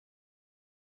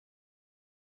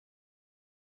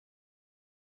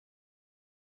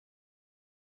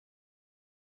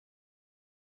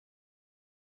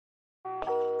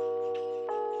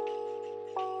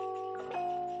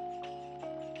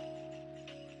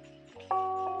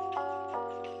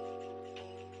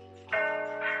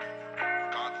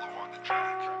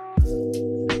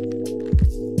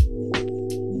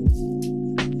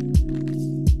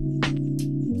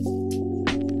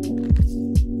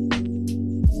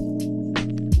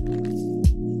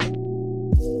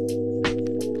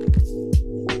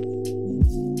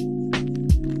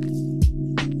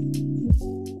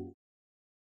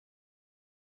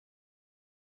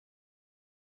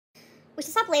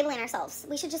labeling ourselves.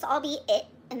 We should just all be it,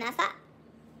 and that's that.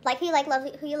 Like who you like, love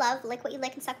who you love, lick what you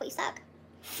lick, and suck what you suck.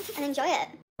 And enjoy it.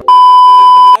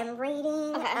 I'm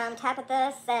reading. Okay.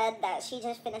 Tabitha said that she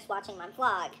just finished watching my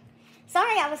vlog.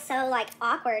 Sorry I was so, like,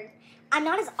 awkward. I'm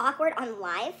not as awkward on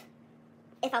live,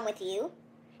 if I'm with you,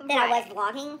 than I was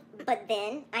vlogging. But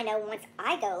then, I know once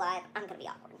I go live, I'm going to be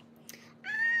awkward.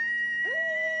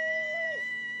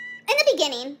 In the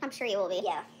beginning, I'm sure you will be.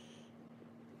 Yeah.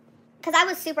 Because I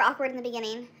was super awkward in the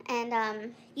beginning,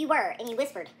 and, You were, and you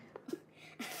whispered.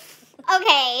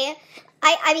 Okay.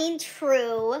 I mean,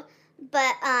 true.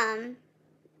 But,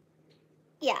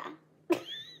 yeah.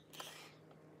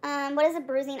 What is a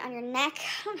bruising on your neck?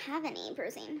 I don't have any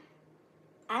bruising.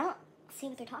 I don't see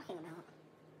what they're talking about.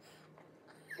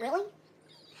 Really?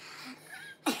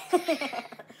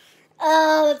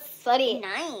 Oh, that's funny.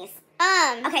 Nice.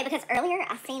 Okay. Okay, because earlier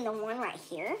I seen the one right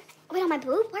here. Wait, on my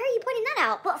boob? Why are you pointing that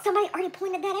out? Well, somebody already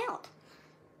pointed that out.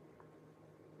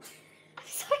 I'm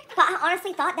sorry. But I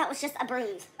honestly thought that was just a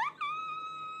bruise.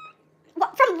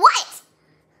 What? From what?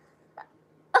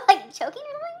 Like choking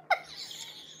or something?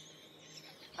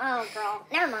 Oh, girl.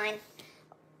 Never mind.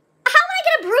 How am I gonna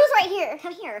get a bruise right here?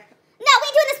 Come here. No, we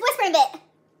ain't doing this whispering bit.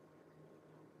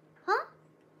 Huh?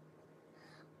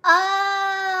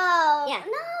 Oh. Yeah.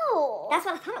 No. That's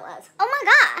what I thought it was. Oh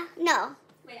my god. No.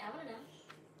 Wait, I want to know.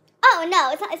 Oh no,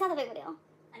 it's not that big of a deal.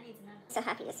 I need to know. So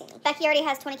happy to see me. Becky already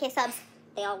has 20K subs.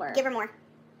 They all were. Give her more.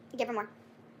 Give her more.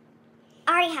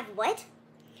 I already have what?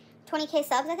 20K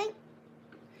subs, I think.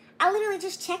 I literally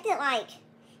just checked it like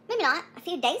Maybe not. a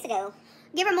few days ago.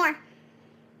 Give her more.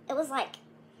 It was like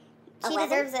She 11?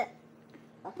 deserves it.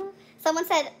 Someone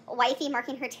said wifey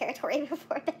marking her territory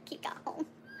before Becky got home.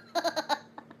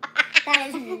 That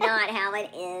is not how it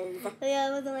is. Yeah,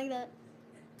 it wasn't like that.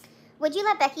 Would you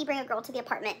let Becky bring a girl to the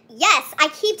apartment? Yes, I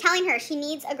keep telling her she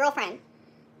needs a girlfriend.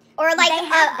 Or like They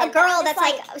have a them. girl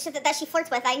It's that's that she flirts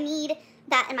with. I need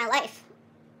that in my life.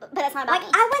 But that's not about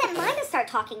Like, me. I wouldn't mind to start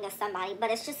talking to somebody,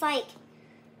 but it's just like,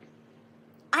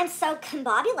 I'm so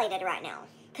combobulated right now.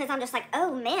 Because I'm just like,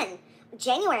 oh man,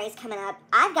 January's coming up.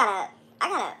 I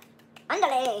gotta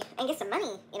underlay and get some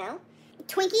money, you know?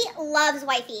 Twinkie loves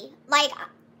wifey. Like,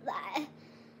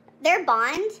 their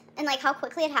bond and like how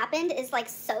quickly it happened is like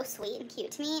so sweet and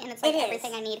cute to me, and it's like It is.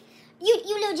 everything I need. You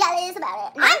little jealous about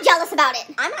it. No. I'm jealous about it.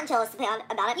 I'm not jealous about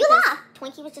it. You because laugh.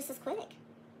 Twinkie was just as quick.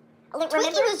 Twinkie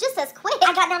Remember, was just as quick.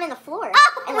 I got down on the floor.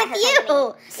 Oh, and let with her come to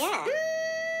you. me.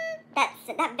 Yeah.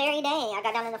 That very day, I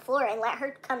got down on the floor and let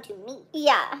her come to me.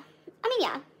 Yeah. I mean,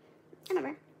 yeah. I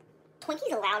remember.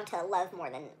 Twinkie's allowed to love more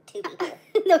than two people.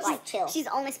 No, Like, chill. She's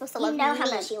only supposed to You love know me. how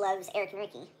much she loves Eric and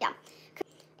Ricky. Yeah.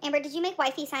 Amber, did you make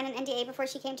wifey sign an NDA before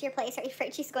she came to your place? Are you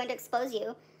afraid she's going to expose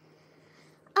you?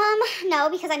 No,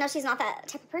 because I know she's not that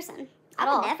type of person at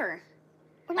all. Never.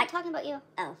 We're not talking about you.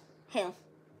 Oh, who?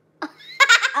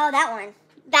 Oh, that one.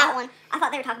 That one. I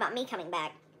thought they were talking about me coming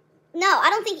back. No, I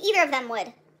don't think either of them would.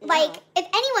 No. Like, if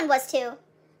anyone was to,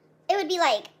 it would be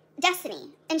like Destiny.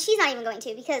 And she's not even going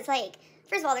to because, like,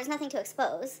 first of all, there's nothing to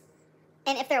expose.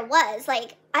 And if there was,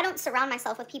 like, I don't surround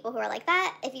myself with people who are like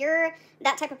that. If you're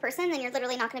that type of person, then you're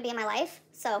literally not going to be in my life.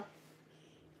 So,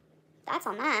 that's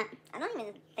on that. I don't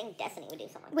even think Destiny would do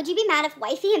something like Would you be mad if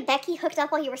Wifey and Becky hooked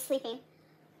up while you were sleeping?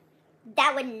 that.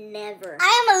 That would never.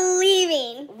 I am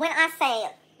leaving. When I say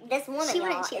this woman, She y'all,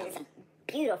 wouldn't cheat is on me.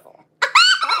 beautiful. But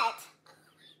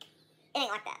it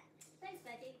ain't like that. Thanks,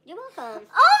 Becky. You're welcome.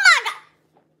 Oh my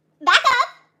god. Back up.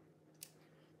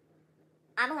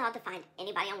 I'm allowed to find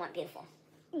anybody I want beautiful.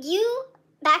 You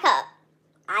back up.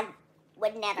 I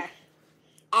would never.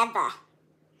 Ever.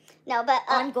 No, but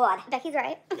On God. Becky's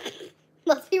right.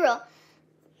 Let's be real.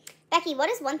 Becky, what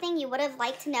is one thing you would have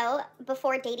liked to know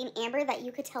before dating Amber that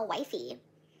you could tell Wifey?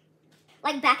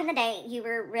 Like back in the day, you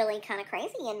were really kind of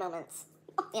crazy in moments.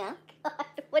 You know? God,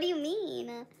 what do you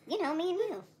mean? You know, me and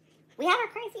you. We had our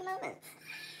crazy moments.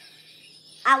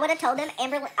 I would have told them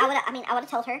Amberlynn. I would have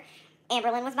told her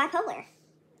Amberlynn was bipolar.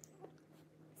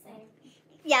 Same.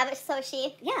 Yeah, but so is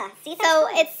she. Yeah. See, that's So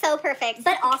cool. it's so perfect.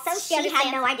 But also, she had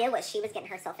understands. no idea what she was getting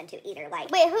herself into either.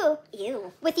 Like, Wait, who?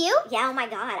 you. With you? Yeah, oh my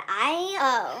God.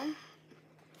 Oh.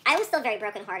 I was still very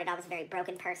brokenhearted. I was a very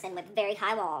broken person with very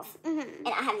high walls. Mm-hmm. And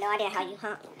I have no idea how you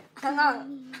hung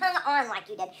on like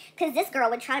you did. Because this girl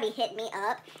would try to be hitting me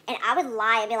up, and I would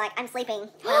lie and be like, I'm sleeping when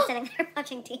I'm sitting there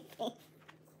watching TV.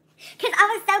 Because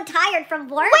I was so tired from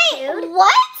work, dude.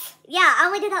 What? Yeah, I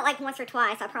only did that like once or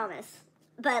twice, I promise.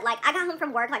 But like, I got home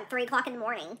from work like 3 o'clock in the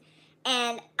morning,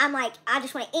 and I'm like, I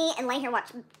just want to eat and lay here, watch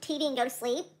TV, and go to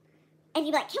sleep. And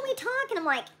you'd be like, can we talk? And I'm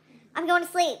like, I'm going to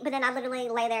sleep. But then I literally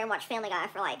lay there and watch Family Guy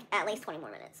for like at least 20 more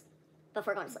minutes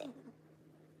before going to sleep.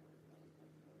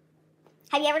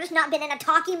 Have you ever just not been in a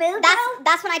talky mood?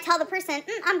 That's when I tell the person,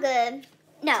 I'm good.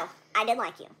 No, I did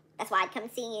like you. That's why I'd come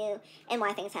see you and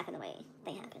why things happened the way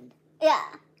they happened. Yeah.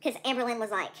 Because AMBERLYNN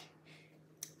was like,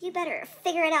 you better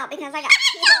figure it out because I got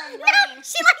people in No, line.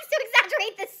 she likes to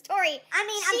exaggerate this story. I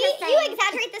mean, I'm just saying. You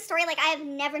exaggerate this story like I have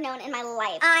never known in my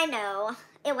life. I know.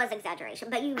 It was exaggeration,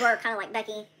 but you were kind of like,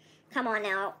 Becky, come on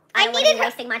now. I don't want to needed be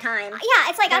wasting my time. Yeah,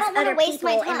 it's like There's I don't want to other waste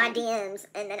my people time. in my DMs,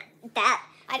 and then that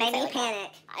made me like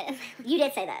panic. That. You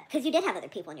did say that, because you did have other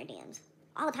people in your DMs.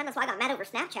 All the time, that's why I got mad over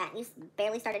Snapchat, and you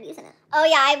barely started using it. Oh,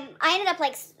 yeah, I ended up,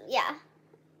 like, yeah.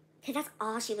 Because that's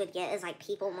all she would get is, like,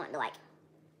 people wanting to, like,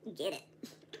 get it.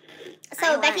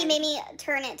 So Becky made me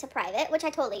turn it to private, which I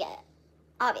totally get,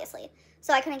 obviously.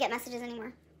 So I couldn't get messages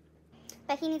anymore.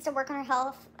 Becky needs to work on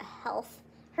her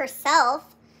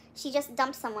herself. She just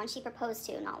dumped someone she proposed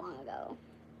to not long ago.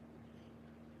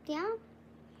 Yeah?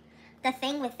 The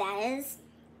thing with that is,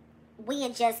 we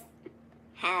had just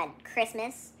had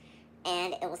Christmas,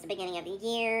 and it was the beginning of the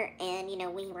year, and, you know,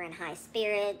 we were in high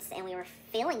spirits, and we were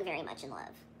feeling very much in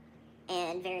love,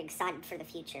 and very excited for the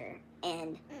future,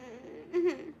 and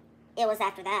it was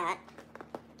after that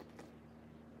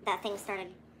things started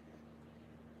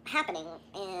happening,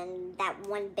 and that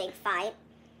one big fight.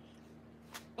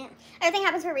 Yeah. Everything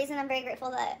happens for a reason. I'm very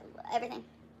grateful that everything.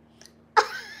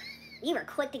 You were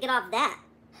quick to get off that.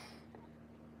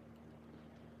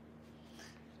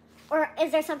 Or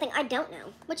is there something I don't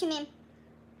know? What you mean?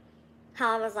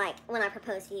 How I was like, when I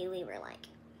proposed to you, we were like,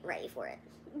 ready for it.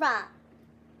 Right.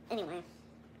 Anyway.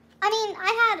 I mean,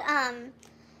 I had,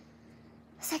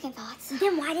 second thoughts.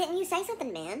 Then why didn't you say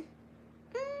something, man?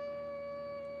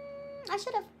 I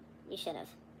should have. You should have.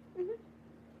 Mhm.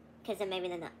 Because then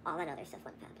maybe all that other stuff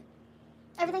wouldn't happen.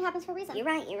 Everything happens for a reason. You're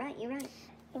right, you're right, you're right.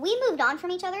 We moved on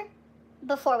from each other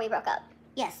before we broke up.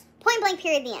 Yes. Point blank,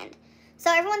 period, the end.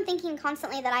 So everyone thinking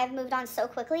constantly that I've moved on so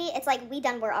quickly, it's like we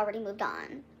were already moved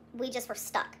on. We just were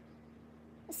stuck.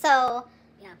 So.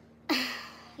 Yeah.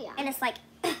 Yeah. And it's like,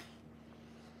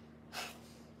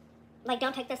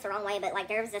 don't take this the wrong way, but like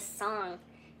there was this song,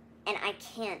 and I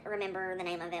can't remember the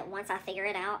name of it. Once I figure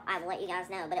it out, I will let you guys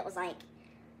know. But it was like,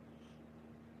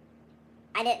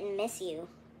 I didn't miss you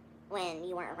when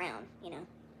you weren't around, you know?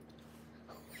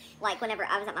 Like whenever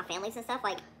I was at my family's and stuff,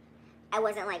 like I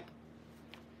wasn't like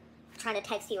trying to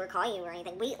text you or call you or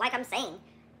anything. Like I'm saying,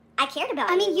 I cared about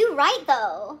you. I mean, you're right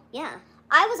though. Yeah.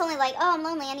 I was only like, oh, I'm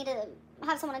lonely. I need to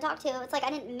have someone to talk to. It's like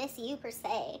I didn't miss you per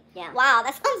se. Yeah. Wow,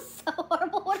 that sounds so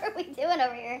horrible. What are we doing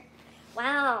over here?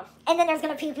 Wow. And then there's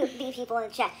gonna be people in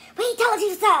the chat. We told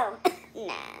you so.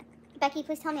 Nah. Becky,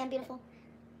 please tell me I'm beautiful.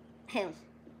 Who?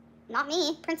 Not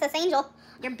me, Princess Angel.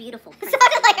 You're beautiful. It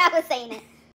sounded like I was saying it.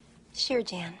 Sure,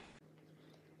 Jan.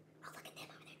 Oh, look at them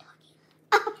over there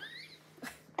talking.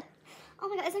 Oh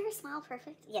my god, isn't her smile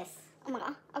perfect? Yes. Oh my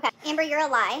god. Okay. Amber, you're a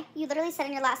lie. You literally said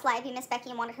in your last live you missed Becky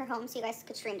and wanted her home so you guys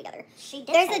could stream together. She did.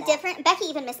 There's say a that. different. Becky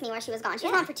even missed me while she was gone. She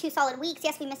was Yeah. gone for 2 solid weeks.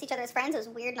 Yes, we missed each other as friends. It was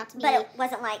weird not to be. But it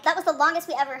wasn't like. That was the longest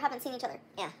we ever haven't seen each other.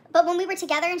 Yeah. But when we were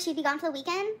together and she'd be gone for the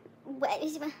weekend,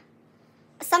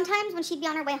 sometimes when she'd be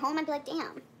on her way home, I'd be like,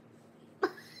 damn.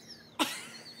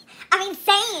 I mean,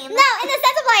 same. No, in the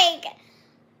sense of like,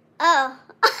 oh.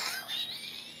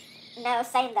 No,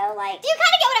 same though. Like. Do you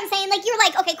kind of get what I'm saying? Like, you're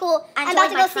like, okay, cool. I I'm about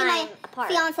to enjoyed go see my my time apart.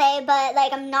 fiance, but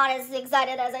like, I'm not as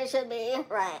excited as I should be.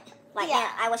 Right. Like, Yeah. man,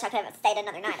 I wish I could have stayed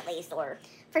another night at least, or.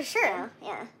 For sure. Yeah.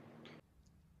 Yeah.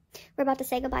 We're about to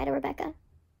say goodbye to Rebecca.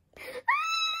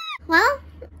 Well,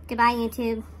 Goodbye,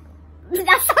 YouTube.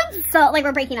 that sounds so like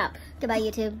we're breaking up. Goodbye,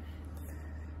 YouTube.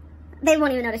 They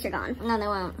won't even notice you're gone. No, they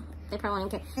won't. They probably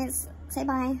won't care. Just say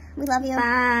bye. We love you.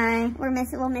 Bye. We'll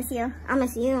miss you. I'll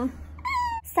miss you.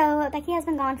 So Becky has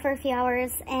been gone for a few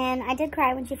hours, and I did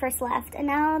cry when she first left. And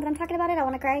now that I'm talking about it, I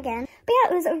want to cry again. But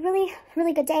yeah, it was a really,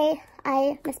 really good day.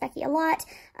 I miss Becky a lot.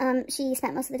 She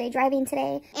spent most of the day driving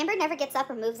today. Amber never gets up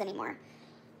or moves anymore.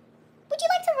 Would you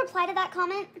like to reply to that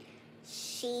comment?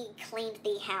 She cleaned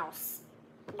the house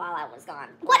while I was gone.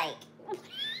 What? Like, Of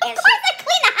and course I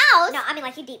clean the house! no, I mean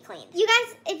like you deep cleaned. You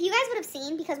guys, if you guys would have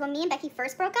seen, because when me and Becky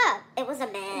first broke up, It was a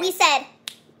mess. we said,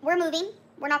 we're moving.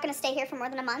 We're not going to stay here for more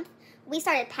than a month. We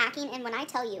started packing, and when I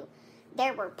tell you,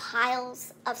 there were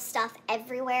piles of stuff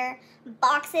everywhere.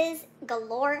 Boxes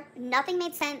galore. Nothing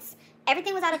made sense.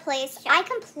 Everything was out of place. Yeah. I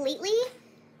kept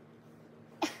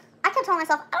telling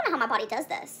myself, I don't know how my body does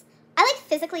this. I, like,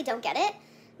 physically don't get it.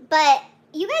 But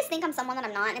you guys think I'm someone that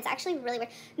I'm not, and it's actually really weird.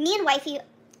 Me and Wifey,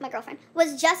 my girlfriend,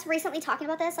 was just recently talking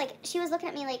about this. Like, she was looking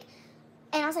at me like,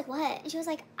 and I was like, what? And she was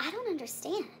like, I don't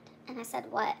understand. And I said,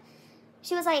 what?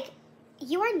 She was like,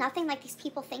 you are nothing like these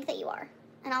people think that you are.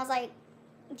 And I was like,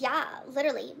 yeah,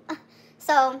 literally.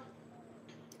 So,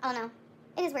 I don't know.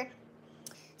 It is weird.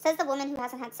 Says the woman who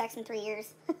hasn't had sex in 3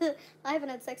 years. I haven't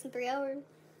had sex in 3 hours.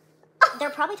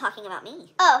 They're probably talking about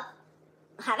me. Oh.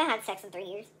 I haven't had sex in 3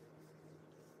 years.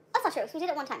 That's not true. We did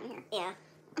it one time in here. Yeah.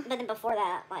 But then before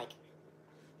that, like...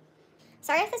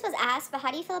 Sorry if this was asked, but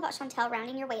how do you feel about Chantel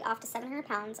rounding your weight off to 700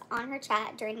 pounds on her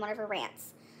chat during one of her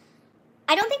rants?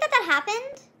 I don't think that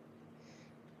happened.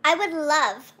 I would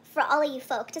love for all of you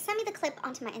folk to send me the clip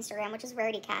onto my Instagram, which is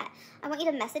RarityCat. I want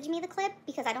you to message me the clip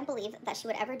because I don't believe that she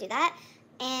would ever do that.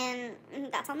 And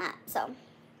that's on that, so.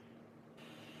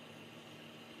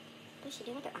 What is she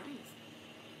doing with her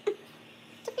eyes?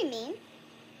 Don't be mean.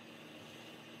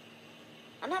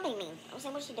 I'm not being mean. I was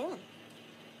saying, what is she doing?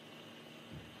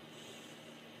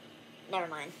 Never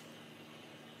mind.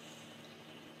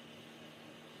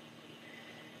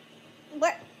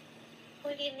 Where?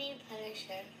 What do you mean,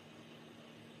 Punisher?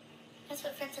 That's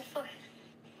what friends are for.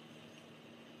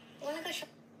 You wanna go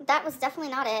That was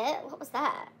definitely not it. What was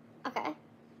that? Okay.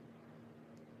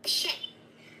 Shit.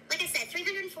 Like I said,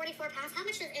 344 pounds. How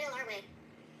much does ALR weigh?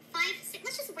 6,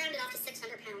 let's just round it off to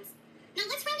 600 pounds. No,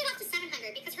 let's round it off to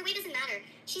 700 because her weight doesn't matter.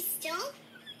 She's still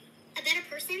a better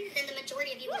person than the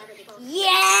majority of you will ever be.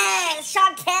 Yes!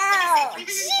 Chantel! Like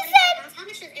I said, 344 pounds. How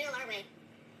much does ALR weigh?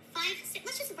 6,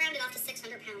 let's just round it off to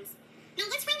 600 pounds. No,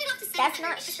 let's round it off to 700 That's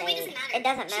not because her weight doesn't shade. matter. It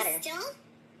doesn't matter. She's still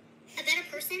a better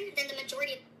person than the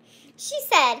majority of... She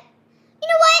said, you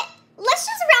know what? Let's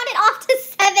just round it off to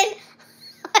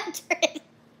 700.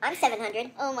 I'm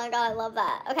 700. Oh my god, I love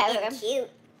that. Okay, And okay. cute.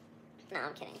 No,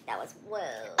 I'm kidding. That was, whoa.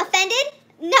 Offended?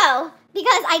 No,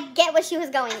 because I get what she was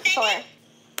going for. Offended?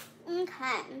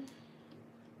 Okay.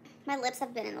 My lips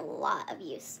have been in a lot of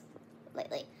use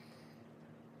lately.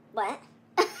 What?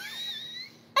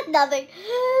 Nothing.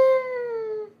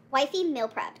 Wifey meal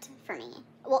prepped for me.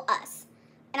 Well, us.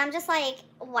 And I'm just like,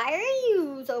 why are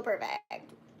you so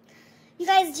perfect? You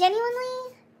guys,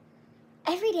 genuinely,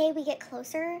 every day we get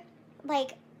closer.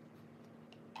 Like,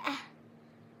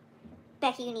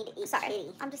 Becky, you need to eat sorry.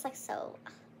 kitty. I'm just like so.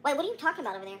 Wait, what are you talking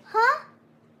about over there? Huh?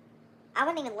 I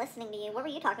wasn't even listening to you. What were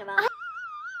you talking about?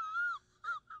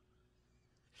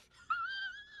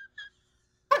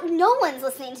 No one's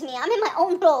listening to me. I'm in my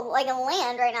own little, like,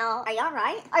 land right now. Are y'all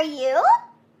right? Are you?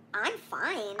 I'm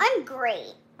fine. I'm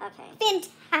great. Okay.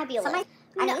 Fantabulous. Somebody,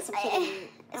 I No, need some kitty.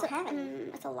 I It's don't have any.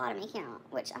 it's a lot of making out,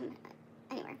 which I'm.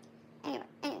 Anyway.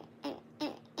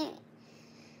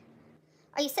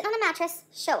 Are you sitting on a mattress?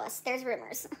 Show us. There's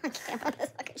rumors. I can't want this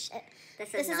fucking shit.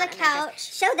 This is not a mattress.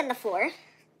 couch. Show them the floor.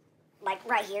 Like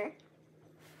right here.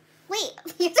 Wait.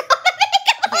 You told me.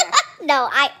 Here. No,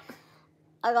 I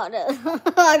got this.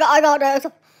 I got this.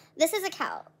 This is a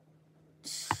couch.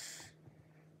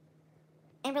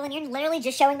 Amberlynn, you're literally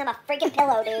just showing them a freaking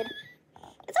pillow, dude.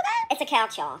 It's okay. It's a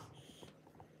couch, y'all.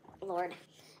 Lord.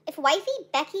 If Wifey,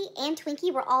 Becky, and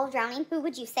Twinkie were all drowning, who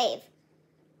would you save?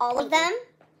 All of Twinkie. them?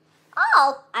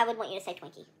 All. I would want you to say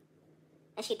Twinkie.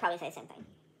 And she'd probably say the same thing.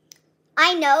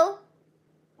 I know.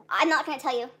 I'm not going to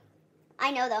tell you.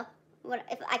 I know, though. What,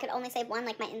 if I could only save one,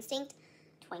 like my instinct.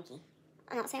 Twinkie.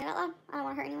 I'm not saying it out loud. I don't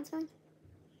want to hurt anyone's feelings.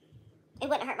 It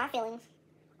wouldn't hurt my feelings.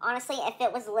 Honestly, if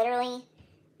it was literally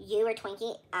you or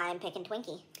Twinkie, I'm picking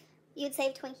Twinkie. You'd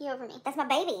save Twinkie over me. That's my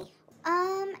baby.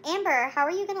 Amber, how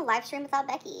are you going to live stream without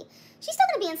Becky? She's still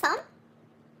going to be in some.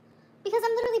 Because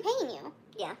I'm literally paying you.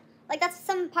 Yeah. Like, that's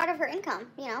some part of her income,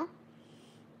 you know?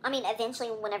 I mean, eventually,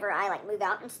 whenever I, like, move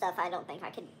out and stuff, I don't think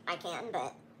I can,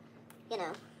 but, you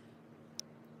know.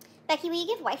 Becky, will you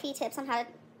give Wifey tips on how to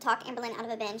talk Amberlynn out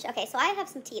of a binge? Okay, so I have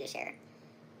some tea to share.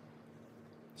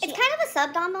 It's kind of a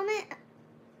sub-dom moment.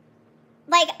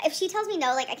 Like, if she tells me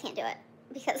no, like, I can't do it.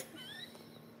 Because...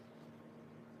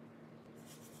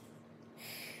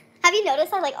 Have you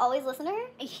noticed I, like, always listen to her?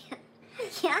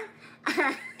 Yeah.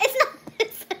 It's not...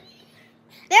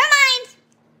 Never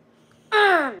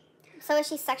mind! So is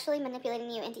she sexually manipulating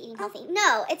you into eating healthy?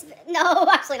 No, no,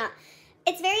 actually not.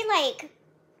 It's very, like...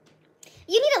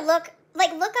 You need to look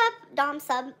up dom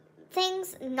sub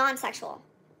things, non-sexual.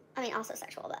 I mean, also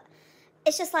sexual, but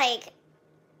it's just like,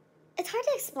 it's hard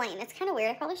to explain. It's kind of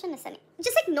weird. I probably shouldn't have said it.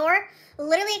 Just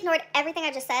literally ignored everything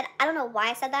I just said. I don't know why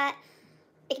I said that.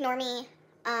 Ignore me.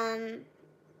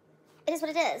 It is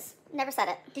what it is. Never said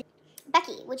it.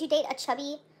 Becky, would you date a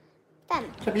chubby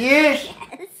femme? Yes.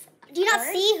 Do you not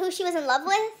see who she was in love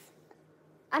with?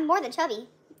 I'm more than chubby.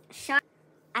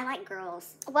 I like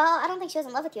girls. Well, I don't think she was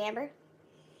in love with you, Amber.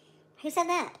 Who said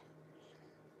that?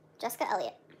 Jessica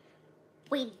Elliott.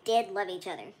 We did love each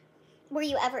other. Were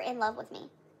you ever in love with me?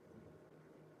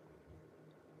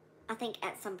 I think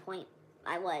at some point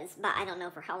I was, but I don't know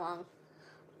for how long.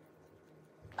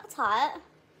 That's hot.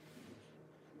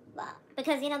 But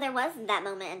Because, you know, there was that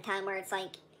moment in time where it's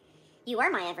like, you were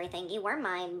my everything. You were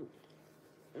my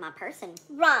person.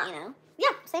 right. You know? Yeah,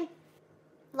 same.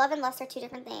 Love and lust are two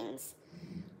different things.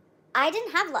 I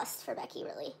didn't have lust for Becky,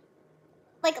 really.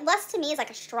 Like, lust to me is like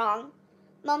a strong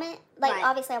moment. Like, Right.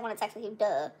 obviously I wanted sex with you,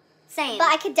 duh. Same. But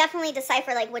I could definitely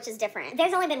decipher, like, which is different.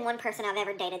 There's only been one person I've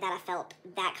ever dated that I felt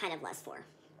that kind of lust for.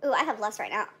 Ooh, I have lust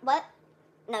right now. What?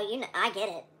 No, I get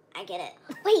it. I get it.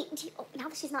 Wait, now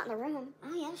that she's not in the room,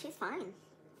 Oh, yeah, she's fine.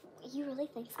 you really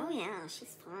think so? Oh, yeah,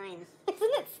 she's fine.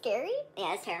 Isn't it scary?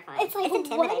 Yeah, it's terrifying. It's like, it's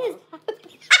what intimidating. is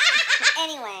happening?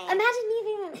 Anyway. Imagine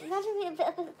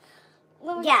me.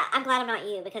 What was Yeah, I'm glad I'm not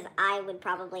you because I would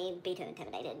probably be too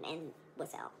intimidated and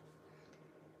wuss out.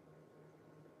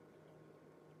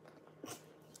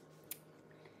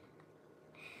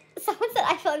 Someone said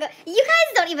I feel good. You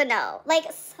guys don't even know. Like,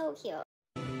 so cute.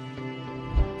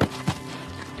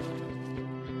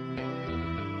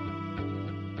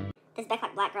 Does Beck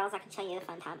like black girls? I can show you a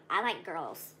fun time. I like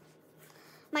girls.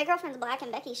 My girlfriend's black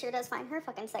and Becky sure does find her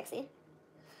fucking sexy.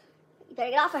 You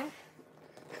better get off her.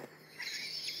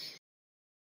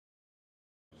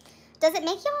 Does it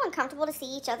make y'all uncomfortable to see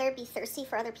each other be thirsty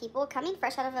for other people? Coming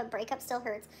fresh out of a breakup still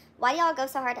hurts. Why do y'all go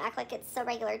so hard to act like it's so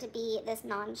regular to be this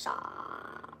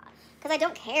non-shot? Because I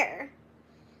don't care.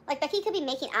 Like, Becky could be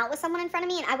making out with someone in front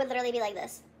of me and I would literally be like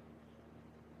this.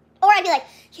 Or I'd be like,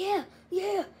 yeah,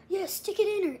 stick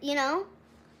it in her, you know?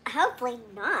 Hopefully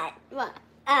not. What?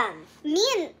 Me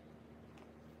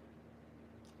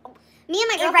Me and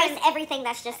my erase girlfriend, everything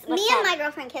that's just me and my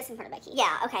girlfriend kiss in front of Becky.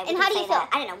 Yeah, okay. we And can how do you say feel? that.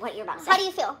 I don't know what you're about to say. How do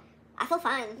you feel? I feel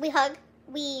fine. We hug,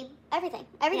 everything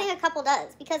a couple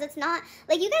does, because it's not,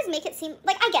 like, you guys make it seem,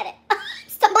 like, I get it.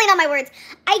 Stumbling on my words.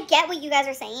 I get what you guys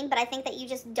are saying, but I think that you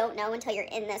just don't know until you're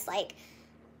in this, like,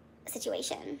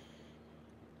 situation.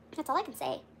 That's all I can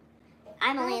say.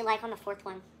 I'm only like on the fourth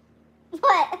one.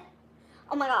 What?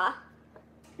 Oh my god.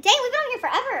 Dang, we've been on here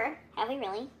forever. Have we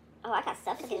really? Oh, I got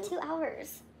stuff to It's do. been 2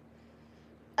 hours.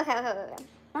 Okay.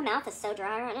 My mouth is so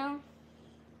dry right now.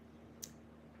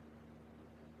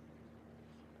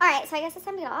 Alright, so I guess it's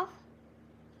time to get off.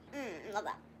 Love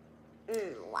that.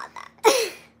 Love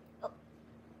that.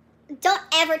 Don't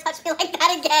ever touch me like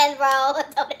that again, bro.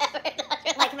 Don't ever touch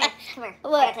me Like, come here. Come here.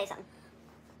 What? I gotta tell you something.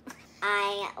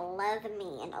 I love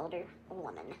me an older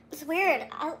woman. It's weird.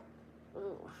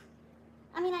 Ooh.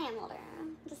 I mean, I am older.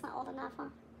 I'm just not old enough, huh?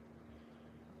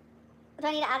 Do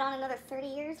I need to add on another 30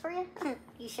 years for you?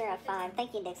 You sure have fun.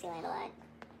 Thank you, Dixieland Delight.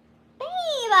 Babe!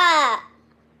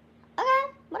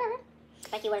 Okay, whatever.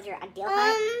 Becky, what is your ideal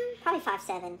height? Probably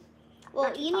 5'7". Well,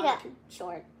 Not too you tall, need not to... too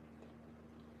short.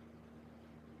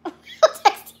 I'll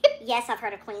text you. Yes, I've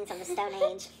heard of Queens of the Stone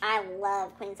Age. I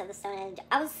love Queens of the Stone Age.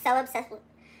 I was so obsessed with...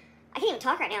 I can't even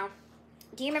talk right now.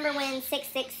 Do you remember when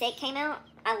 666 came out?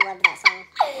 I loved that song.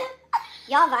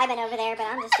 Y'all vibing over there, but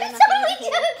I'm just doing I'm my totally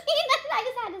thing joking. here. I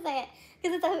just had to say it.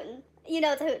 Because it's a hootin'. You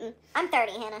know it's a hootin'. I'm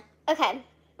 30, Hannah. Okay.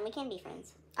 We can be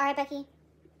friends. Alright, Becky.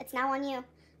 It's now on you.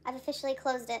 I've officially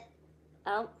closed it.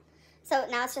 Oh. So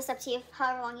now it's just up to you,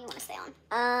 however long you want to stay on.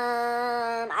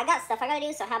 I got stuff I gotta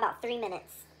do, so how about 3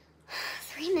 minutes?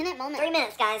 3-minute moment. 3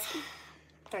 minutes, guys.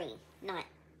 3, not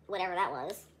whatever that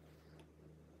was.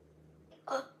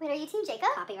 Wait, are you Team Jacob?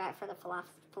 Copyright for the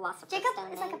philosopher's Jacob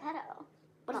stone. is like a pedo.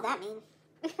 What does that mean?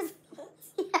 Because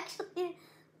he actually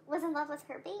was in love with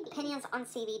her baby. Opinions on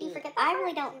CBD. You forget that I part?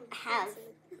 really don't have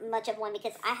much of one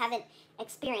because I haven't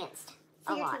experienced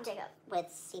So a you're lot Team Jacob. with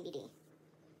CBD.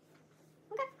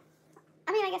 Okay.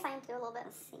 I mean, I guess I am too a little bit.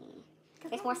 Let's see.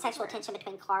 There's more sexual tension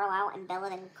between Carlisle and Bella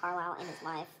than Carlisle and his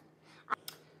wife.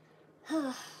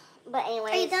 But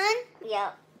anyways. Are you done?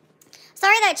 Yep.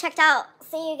 Sorry that I checked out.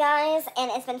 See you guys, and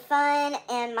it's been fun,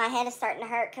 and my head is starting to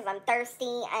hurt because I'm thirsty,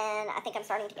 and I think I'm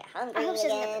starting to get hungry I hope she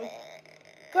doesn't again.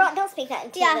 get... Girl, don't speak that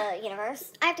into Yeah. the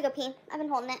universe. I have to go pee. I've been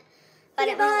holding it. But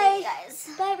Okay, it was bye. late, guys.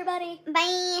 Bye, everybody.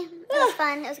 Bye. It was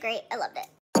fun. It was great. I loved it.